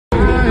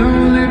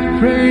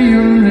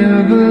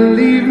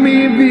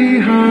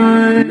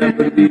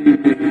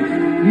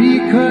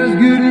Because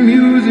good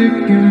music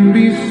can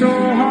be so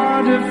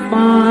hard to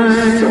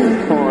find. So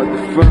hard to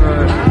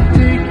find. I'll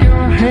take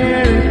your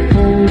hand and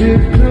hold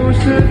it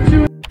closer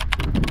to.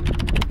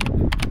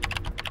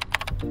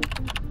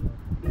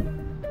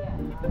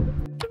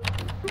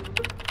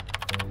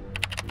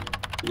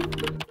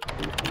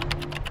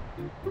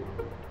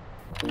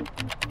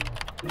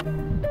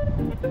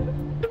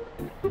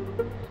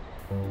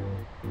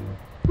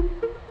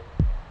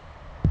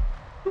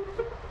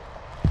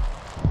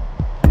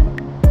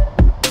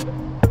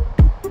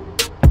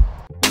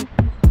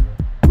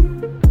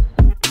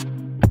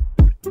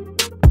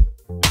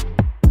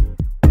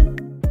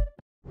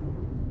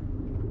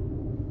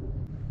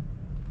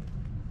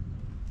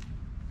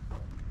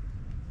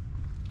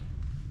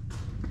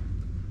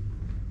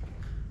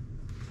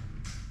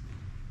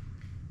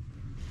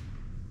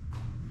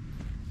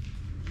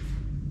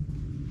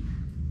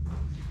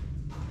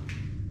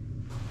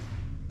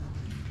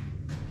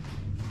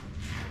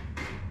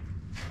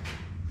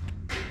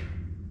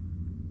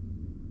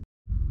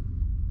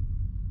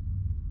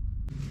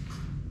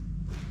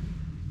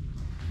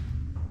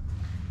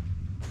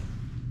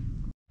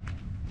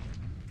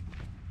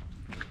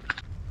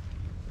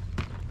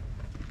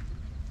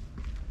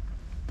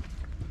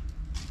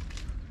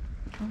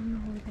 I don't know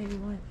where they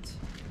went.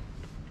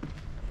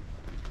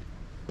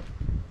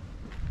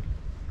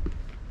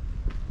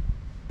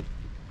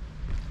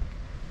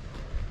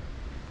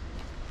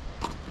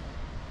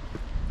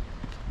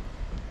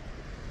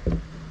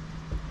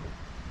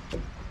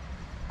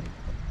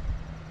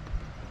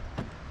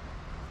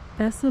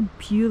 That's a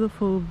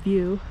beautiful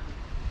view.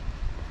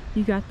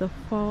 You got the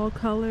fall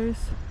colors.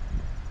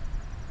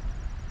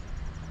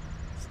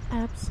 It's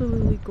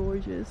absolutely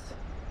gorgeous.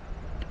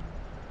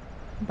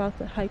 About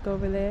to hike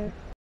over there.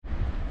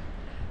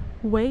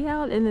 Way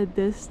out in the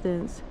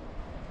distance,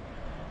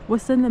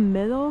 what's in the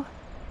middle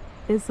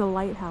is a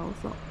lighthouse,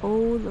 an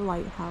old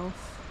lighthouse.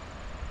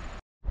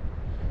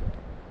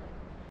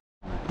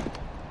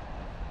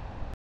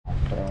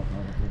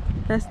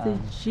 That's the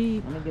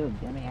Jeep. Let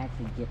me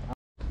actually get up.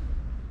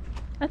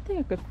 I think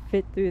I could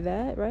fit through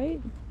that, right?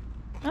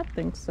 I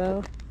think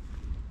so.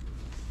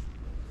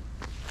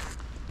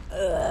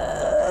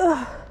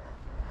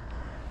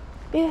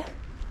 Yeah,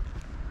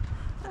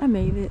 I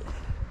made it.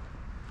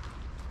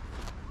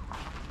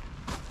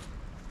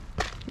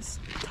 This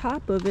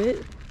top of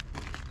it,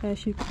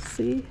 as you can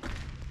see,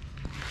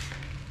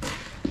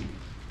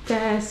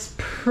 that's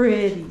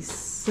pretty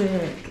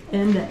sick.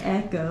 And the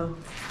echo.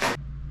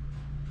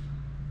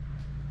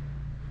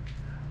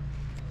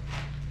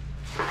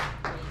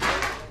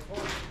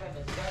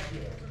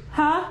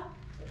 Huh?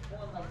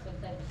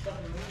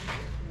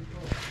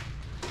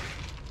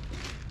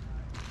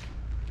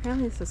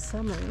 Apparently it's a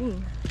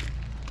submarine.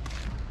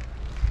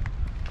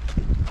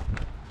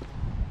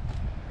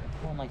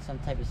 It's like some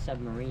type of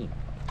submarine.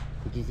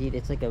 Did you see it?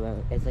 It's like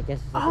a, it's like,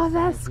 it's like Oh,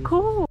 that's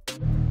cool.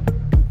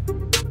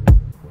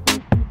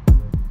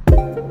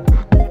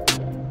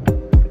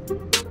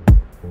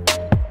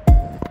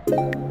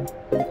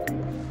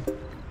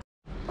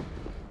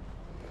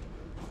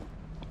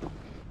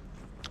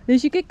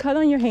 Did you get cut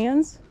on your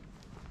hands?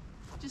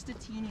 Just a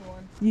teeny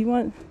one. You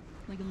want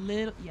Like a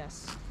little,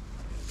 yes.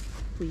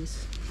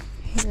 Please.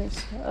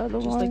 here's the other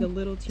Just one. like a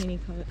little teeny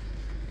cut.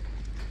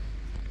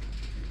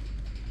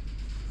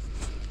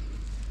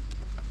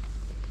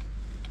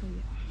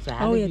 So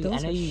how Oh, did yeah, you, those I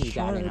know are you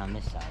got in sharp. on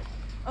this side.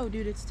 Oh,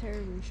 dude, it's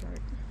terribly sharp.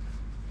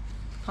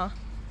 Huh?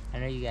 I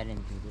know you got in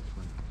through this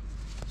one.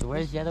 So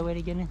where's the other way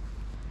to get in?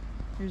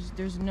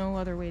 There's no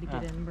other way to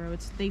get in, bro.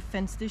 It's they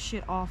fenced this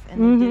shit off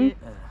and they did it.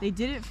 They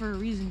did it for a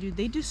reason, dude.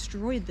 They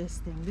destroyed this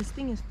thing. This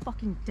thing is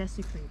fucking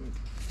desecrated.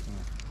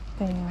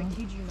 I Damn.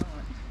 kid you not.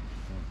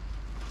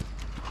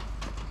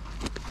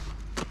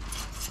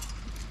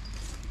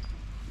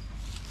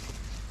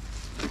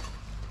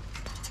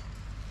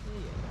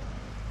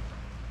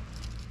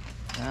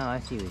 Oh, I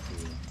see what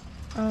you mean.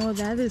 Oh,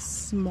 that is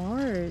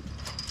smart.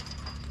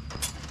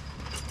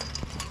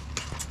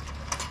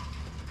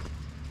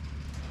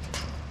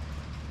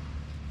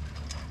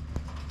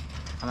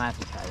 I'm gonna have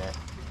to try that.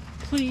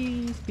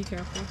 Please be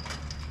careful.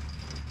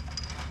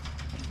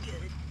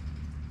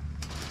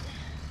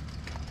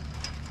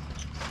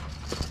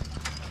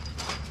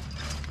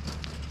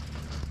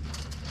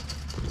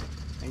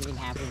 Anything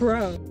happens?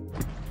 Pro.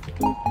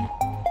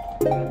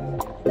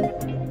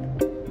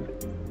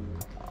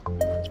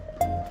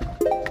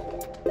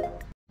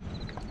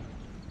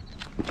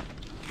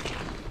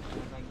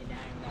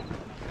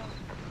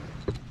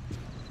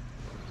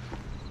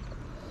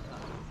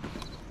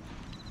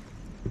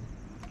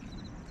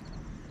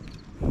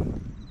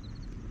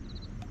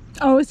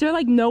 Oh, is there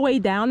like no way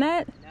down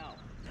that?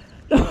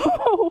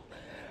 No.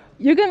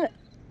 You're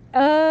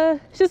gonna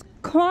just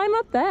climb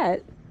up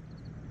that.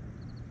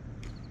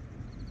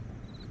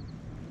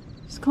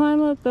 Just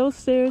climb up those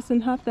stairs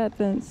and hop that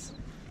fence.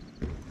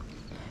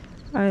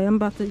 Alright, I'm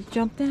about to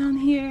jump down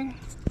here.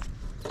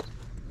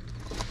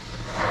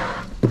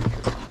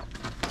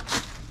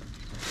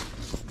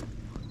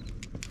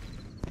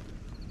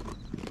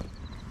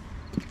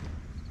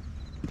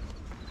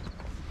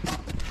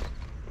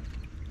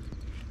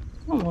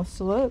 almost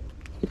slipped.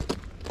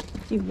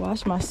 You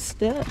watch my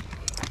step.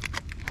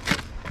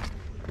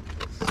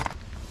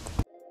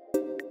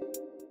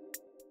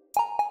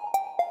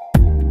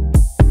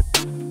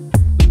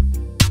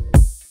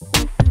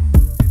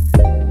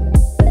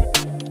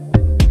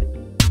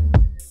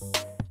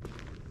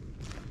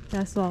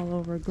 That's all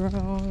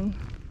overgrown.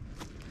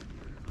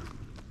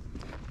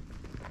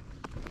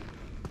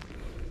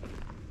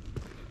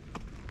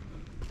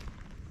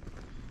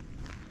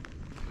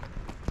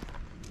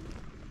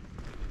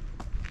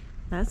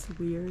 That's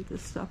weird,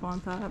 this stuff on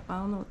top. I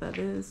don't know what that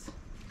is.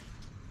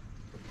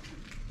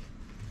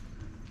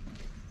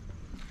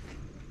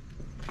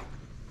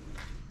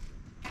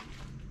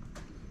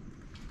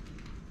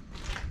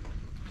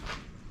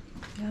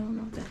 I don't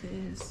know what that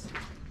is.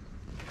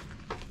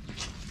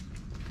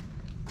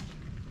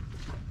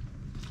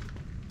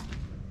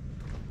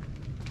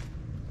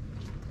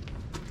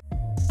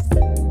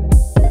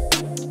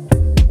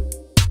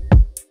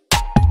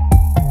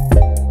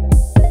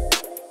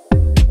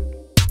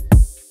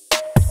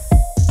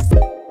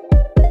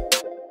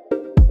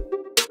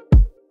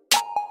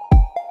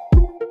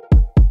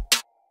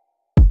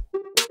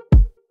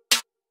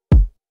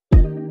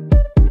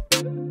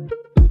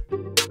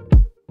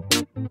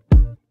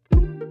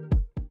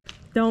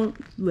 Don't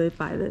live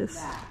by this.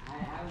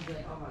 I was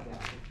like, oh my god,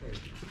 that's crazy.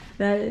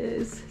 That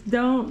is,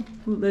 don't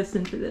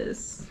listen to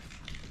this.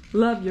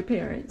 Love your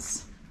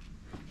parents,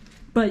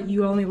 but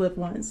you only live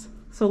once,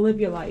 so live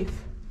your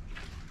life.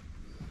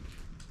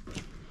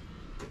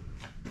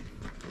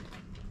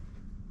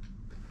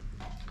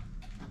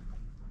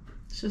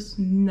 It's just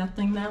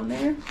nothing down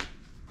there.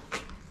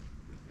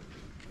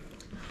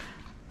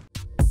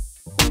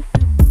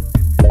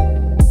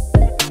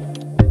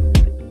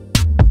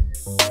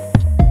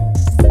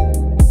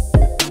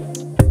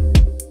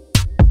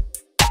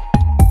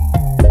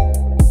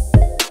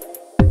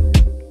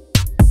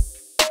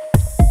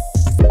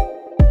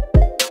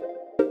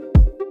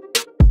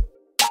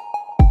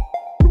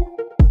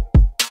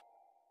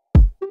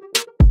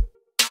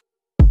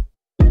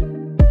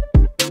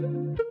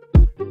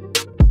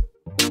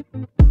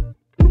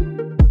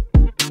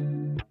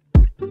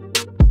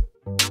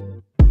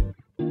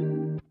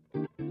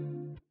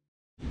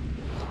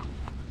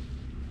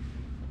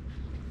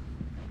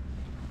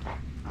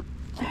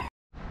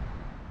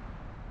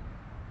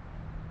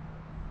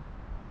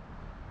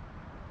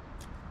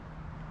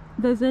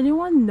 Does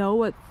anyone know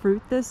what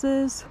fruit this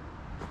is?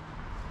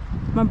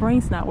 My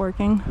brain's not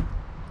working.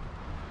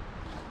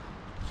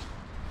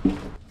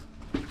 Actually,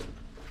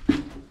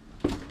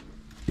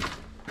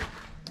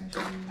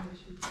 we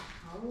should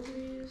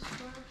probably use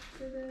splash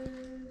for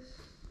this.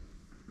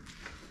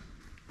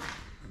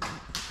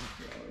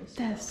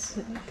 That's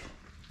sick.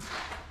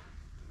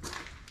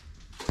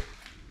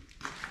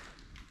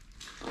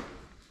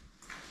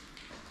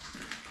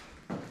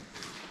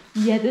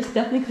 Yeah, this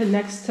definitely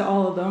connects to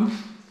all of them.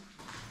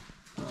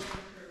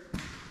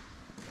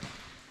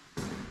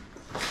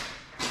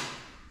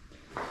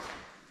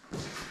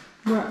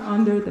 We're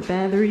under the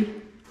battery.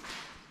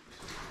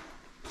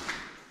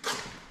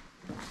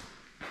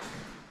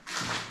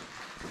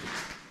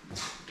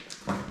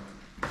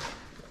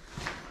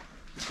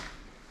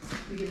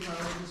 We can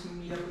probably just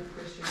meet up with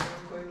Christian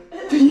real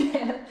quick.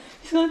 Yeah,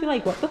 he's gonna be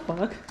like, what the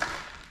fuck?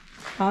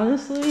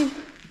 Honestly,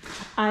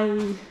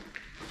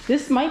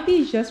 this might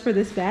be just for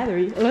this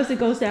battery, unless it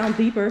goes down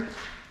deeper.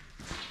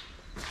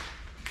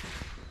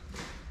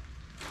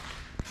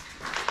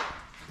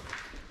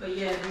 But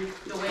yeah,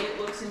 the way it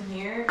looks in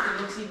here,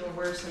 it looks even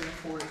worse in the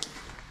fort.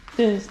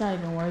 Dude, it's not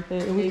even worth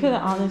it. We could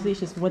have honestly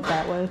just went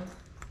that way.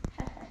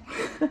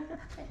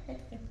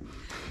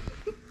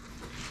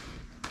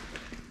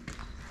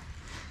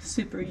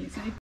 Super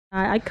easy.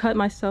 I cut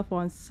myself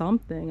on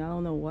something. I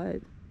don't know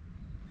what.